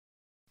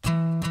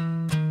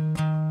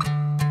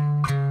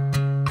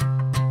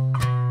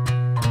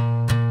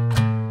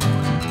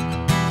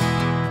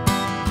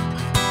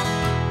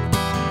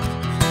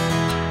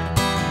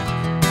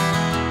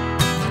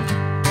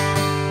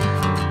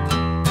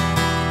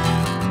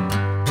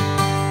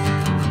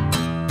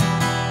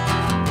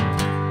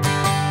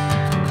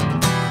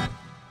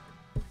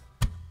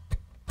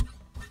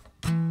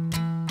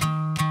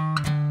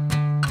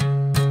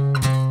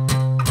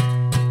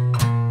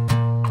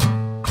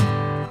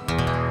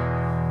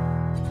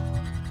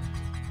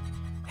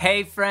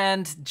Hey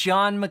friend,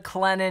 John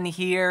McLennan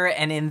here,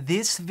 and in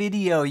this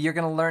video you're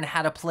going to learn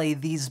how to play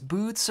These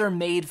Boots Are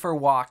Made for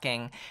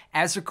Walking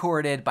as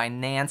recorded by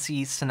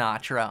Nancy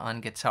Sinatra on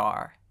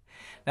guitar.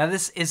 Now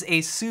this is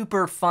a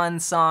super fun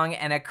song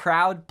and a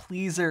crowd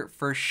pleaser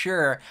for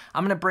sure.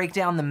 I'm gonna break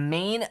down the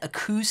main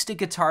acoustic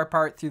guitar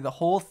part through the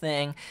whole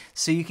thing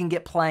so you can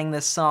get playing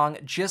this song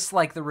just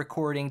like the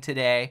recording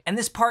today. And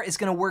this part is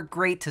gonna work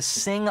great to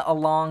sing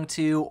along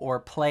to or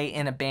play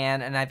in a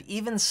band. And I've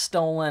even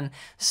stolen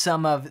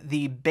some of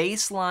the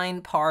bass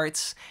line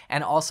parts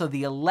and also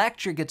the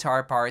electric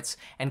guitar parts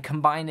and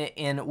combine it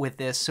in with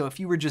this. So if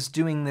you were just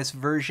doing this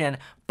version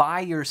by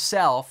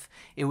yourself,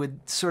 it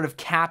would sort of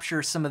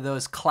capture some of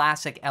those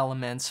classic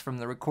elements from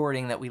the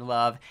recording that we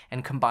love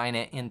and combine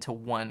it into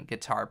one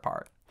guitar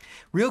part.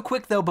 Real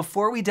quick though,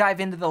 before we dive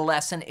into the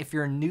lesson, if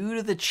you're new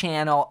to the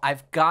channel,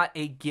 I've got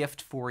a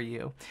gift for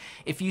you.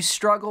 If you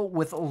struggle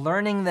with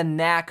learning the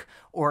neck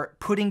or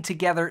putting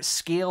together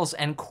scales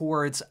and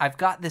chords, I've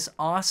got this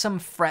awesome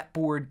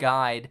fretboard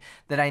guide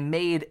that I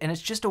made, and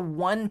it's just a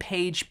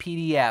one-page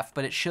PDF,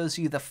 but it shows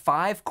you the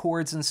 5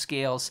 chords and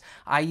scales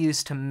I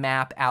use to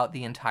map out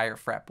the entire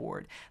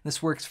fretboard.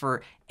 This works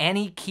for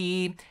any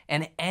key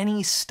and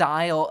any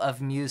style of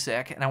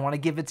music, and I want to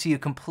give it to you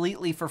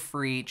completely for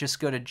free. Just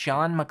go to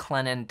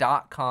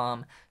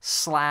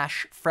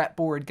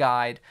johnmclennan.com/fretboard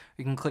guide.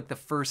 You can click the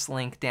first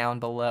link down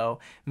below.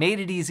 Made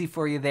it easy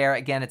for you there.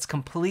 Again, it's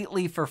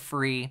completely for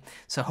free,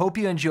 so hope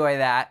you enjoy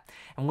that.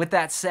 And with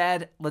that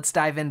said, let's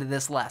dive into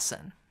this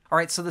lesson. All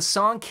right, so the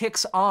song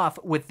kicks off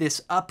with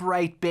this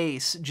upright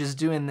bass, just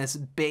doing this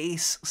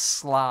bass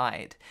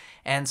slide.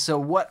 And so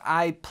what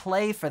I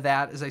play for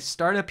that is I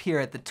start up here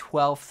at the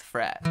 12th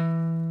fret,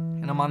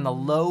 and I'm on the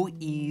low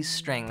E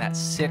string, that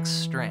 6th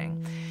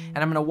string. And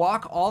I'm gonna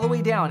walk all the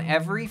way down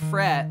every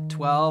fret,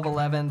 12,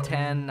 11,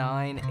 10,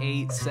 9,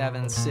 8,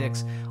 7,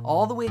 6,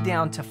 all the way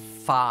down to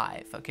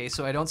 5, okay?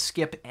 So I don't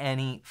skip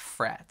any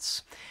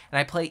frets. And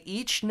I play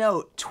each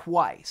note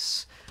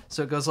twice.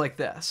 So it goes like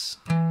this.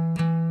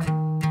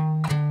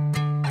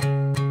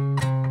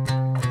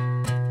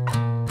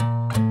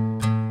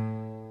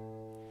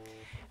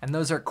 And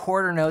those are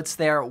quarter notes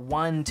there,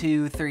 1,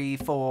 2, 3,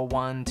 4,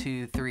 1,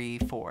 2, 3,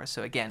 4.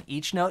 So again,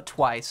 each note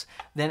twice.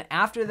 Then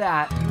after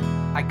that,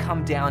 I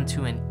come down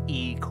to an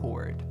E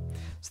chord.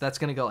 So that's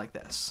gonna go like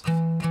this.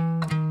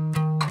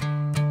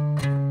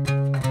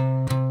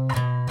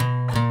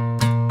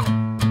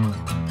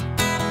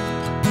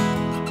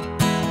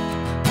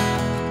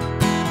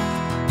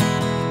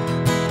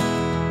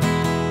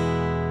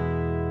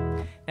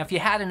 Now, if you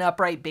had an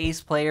upright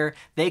bass player,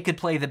 they could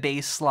play the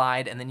bass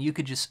slide and then you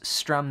could just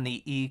strum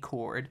the E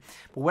chord.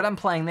 But what I'm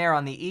playing there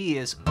on the E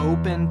is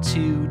open,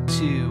 2,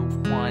 2,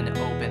 1,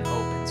 open,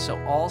 open. So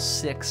all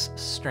 6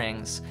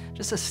 strings,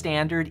 just a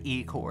standard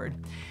E chord.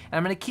 And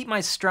I'm gonna keep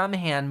my strum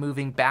hand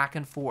moving back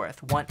and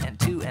forth, 1 and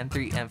 2 and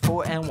 3 and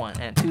 4 and 1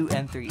 and 2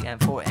 and 3 and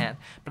 4 and.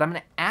 But I'm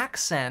gonna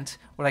accent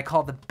what I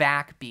call the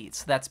back beats.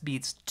 So that's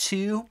beats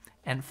 2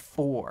 and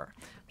 4.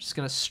 I'm just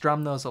gonna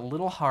strum those a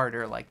little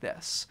harder like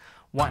this.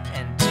 1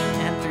 and 2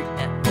 and 3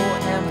 and 4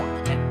 and 1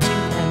 and 2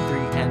 and 3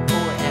 and 4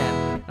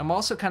 and. I'm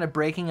also kind of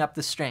breaking up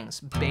the strings.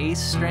 Bass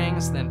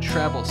strings, then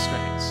treble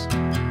strings.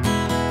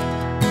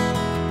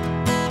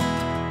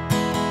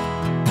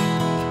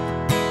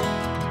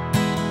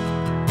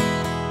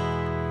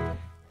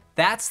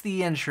 That's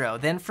the intro.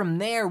 Then from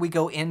there we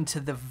go into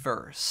the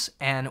verse,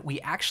 and we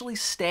actually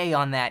stay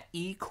on that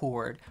E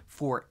chord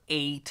for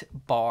 8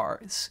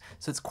 bars.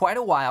 So it's quite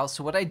a while.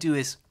 So what I do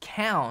is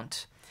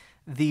count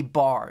the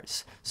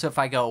bars. So if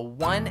I go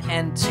 1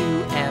 and 2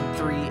 and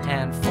 3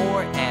 and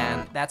 4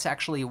 and, that's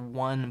actually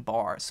 1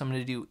 bar. So I'm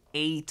gonna do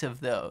 8 of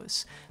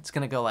those. It's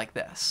gonna go like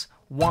this.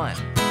 1,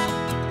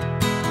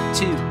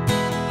 2,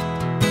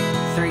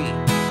 3,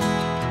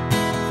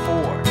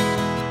 4,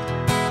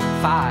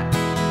 5,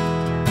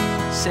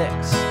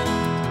 6,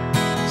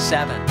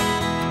 7,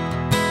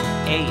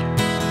 8.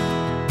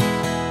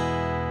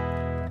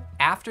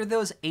 After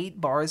those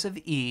 8 bars of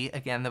E,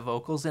 again, the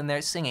vocals in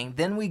there singing,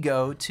 then we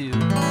go to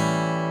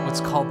what's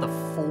called the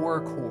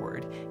 4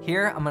 chord.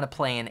 Here, I'm gonna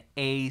play an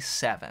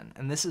A7,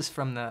 and this is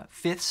from the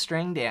 5th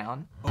string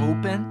down,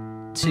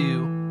 open,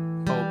 2,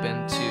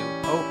 open,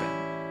 2, open.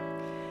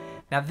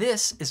 Now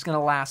this is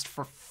gonna last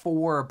for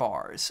 4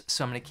 bars,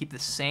 so I'm gonna keep the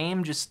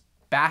same just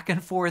back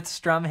and forth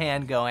strum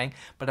hand going,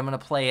 but I'm gonna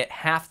play it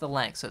half the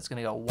length. So it's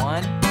gonna go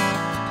 1,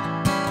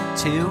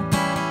 2,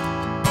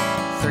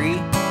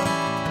 3,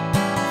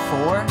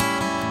 4.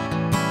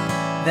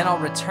 Then I'll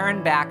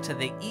return back to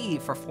the E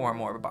for 4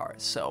 more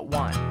bars. So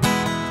 1,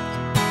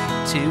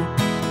 2,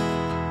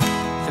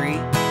 3,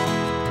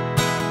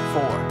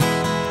 4.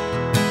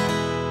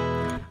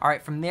 All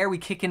right, from there we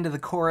kick into the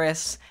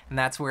chorus, and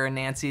that's where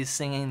Nancy is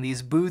singing,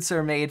 "These boots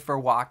are made for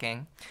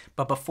walking."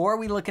 But before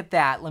we look at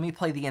that, let me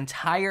play the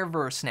entire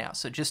verse now.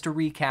 So just to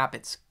recap,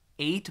 it's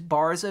 8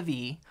 bars of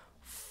E,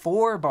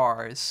 4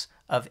 bars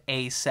of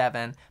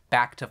A7,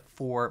 back to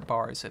 4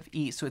 bars of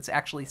E. So it's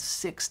actually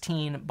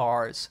 16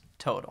 bars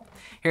total.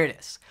 Here it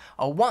is.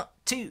 A 1,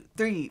 2,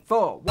 3,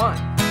 4, 1,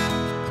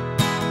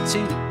 2, 2,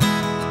 3,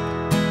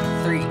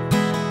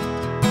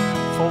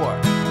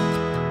 4,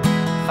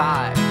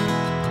 5,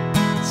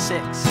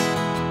 6,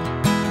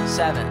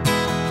 7,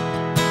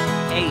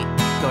 8.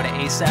 Go to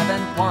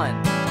A7.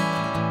 1,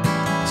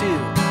 2,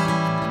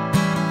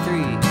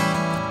 3,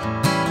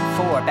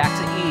 4. Back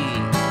to E.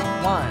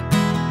 1,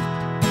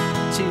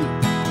 2,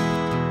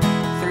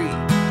 3,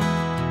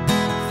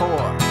 4.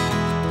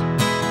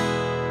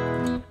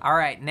 All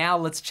right, now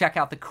let's check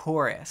out the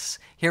chorus.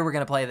 Here we're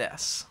gonna play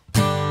this.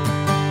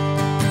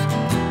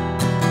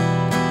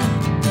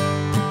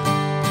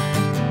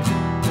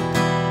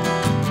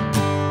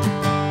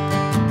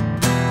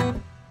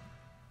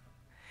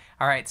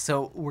 All right,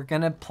 so we're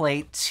gonna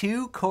play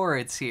 2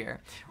 chords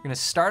here. We're gonna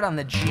start on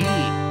the G,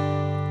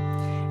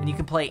 and you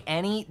can play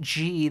any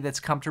G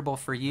that's comfortable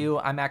for you.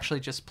 I'm actually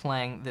just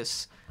playing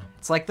this.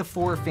 It's like the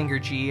 4-finger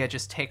G. I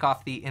just take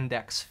off the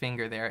index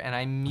finger there, and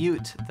I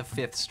mute the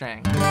 5th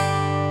string.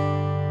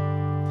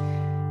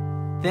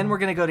 Then we're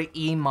gonna go to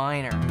E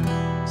minor.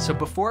 So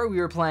before we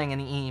were playing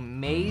an E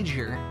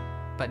major,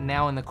 but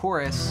now in the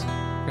chorus,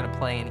 we're gonna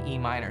play an E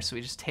minor. So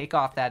we just take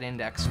off that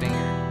index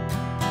finger.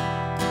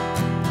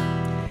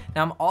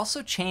 Now I'm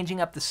also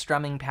changing up the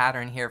strumming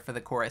pattern here for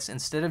the chorus.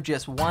 Instead of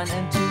just 1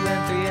 and 2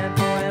 and 3 and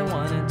 4 and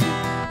 1 and 2,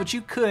 which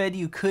you could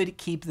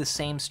keep the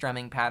same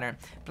strumming pattern,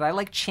 but I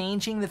like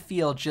changing the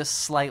feel just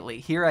slightly.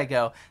 Here I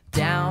go,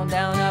 down,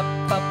 down,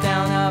 up,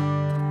 down, up,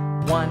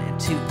 1 and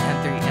 2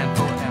 and 3 and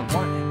 4 and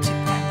 1 and 2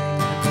 and 3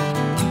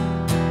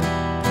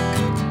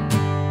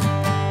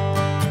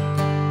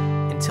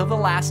 and 4. Until the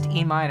last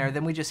E minor,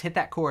 then we just hit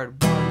that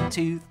chord, 1,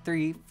 2,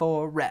 3,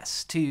 4,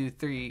 rest, 2,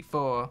 3,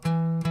 4.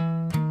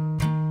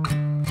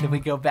 Then we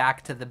go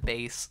back to the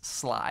bass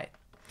slide.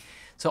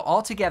 So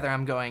all together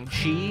I'm going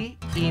G,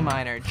 E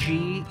minor,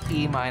 G,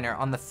 E minor.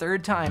 On the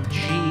 3rd time,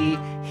 G,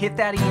 hit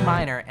that E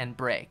minor and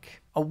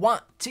break. A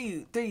 1,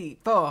 2, 3,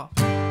 4.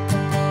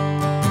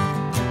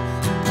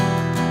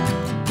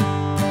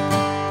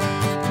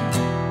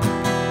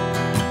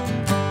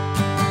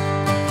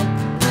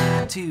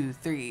 2,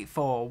 3,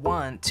 4,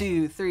 1,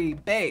 2, 3,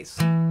 bass.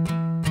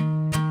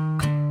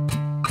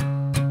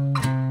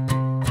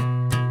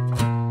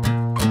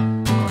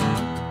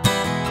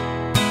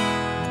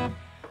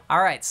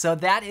 All right, so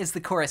that is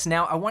the chorus.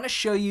 Now I want to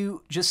show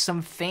you just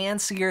some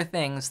fancier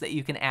things that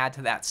you can add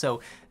to that.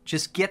 So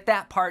just get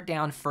that part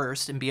down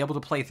first and be able to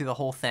play through the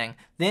whole thing.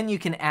 Then you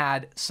can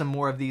add some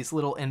more of these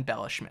little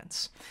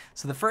embellishments.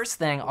 So the first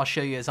thing I'll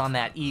show you is on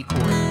that E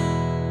chord.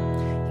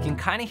 You can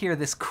kind of hear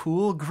this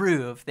cool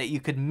groove that you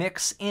could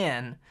mix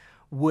in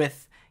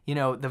with, you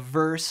know, the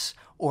verse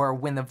or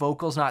when the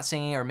vocal's not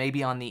singing or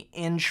maybe on the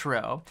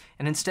intro.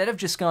 And instead of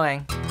just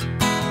going,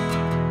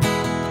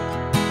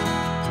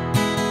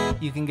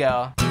 you can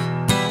go.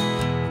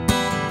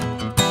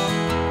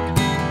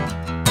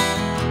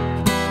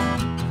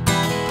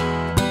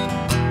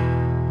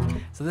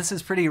 So this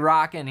is pretty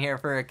rockin' here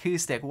for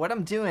acoustic. What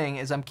I'm doing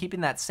is I'm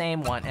keeping that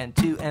same 1 and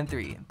 2 and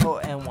 3 and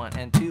 4 and 1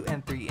 and 2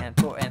 and 3 and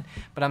 4 and,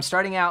 but I'm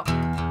starting out,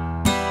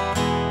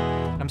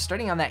 I'm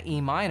starting on that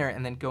E minor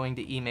and then going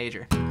to E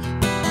major.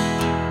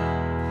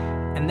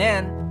 And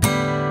then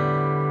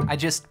I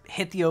just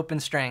hit the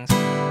open strings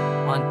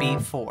on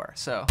beat 4,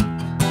 so.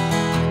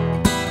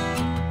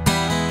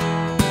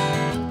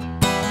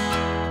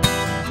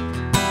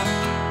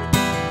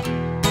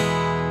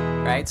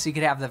 Right, so you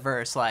could have the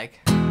verse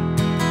like.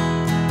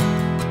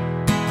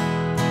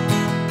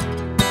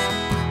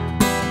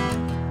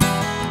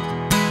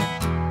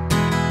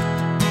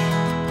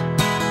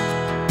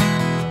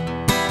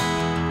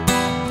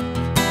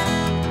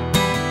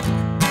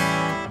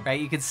 Right,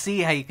 you can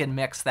see how you can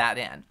mix that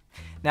in.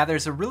 Now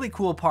there's a really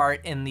cool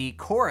part in the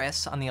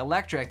chorus on the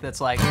electric that's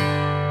like.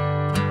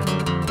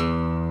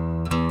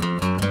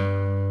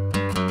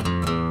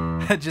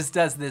 It just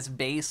does this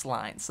bass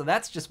line. So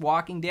that's just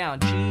walking down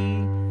G,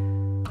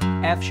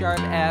 F sharp,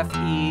 F,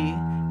 E,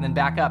 and then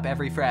back up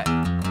every fret.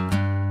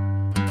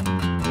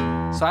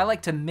 So I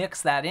like to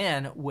mix that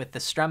in with the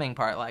strumming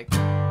part, like.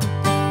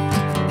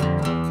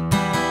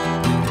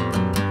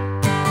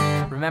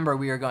 Remember,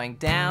 we are going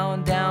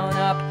down, down,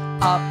 up,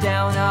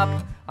 down,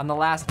 up. On the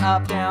last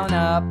up, down,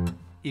 up,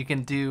 you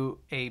can do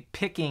a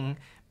picking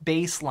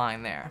bass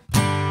line there.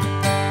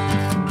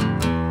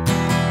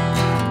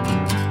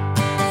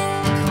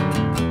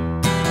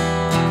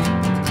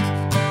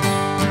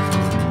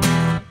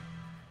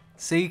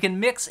 So you can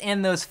mix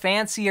in those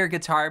fancier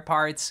guitar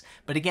parts,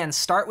 but again,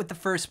 start with the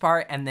first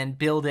part and then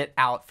build it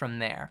out from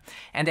there.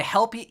 And to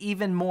help you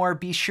even more,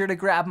 be sure to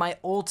grab my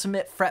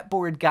ultimate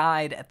fretboard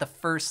guide at the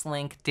first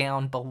link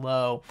down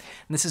below.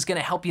 And this is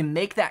gonna help you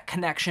make that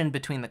connection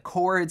between the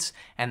chords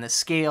and the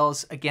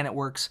scales. Again, it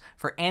works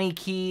for any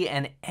key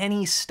and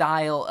any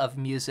style of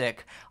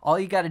music. All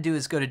you gotta do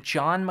is go to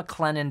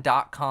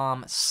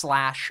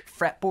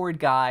johnmclennan.com/fretboard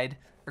guide,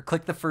 or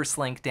click the first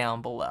link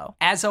down below.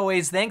 As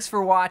always, thanks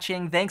for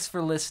watching, thanks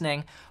for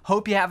listening.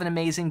 Hope you have an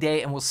amazing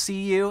day, and we'll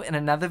see you in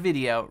another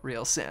video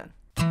real soon.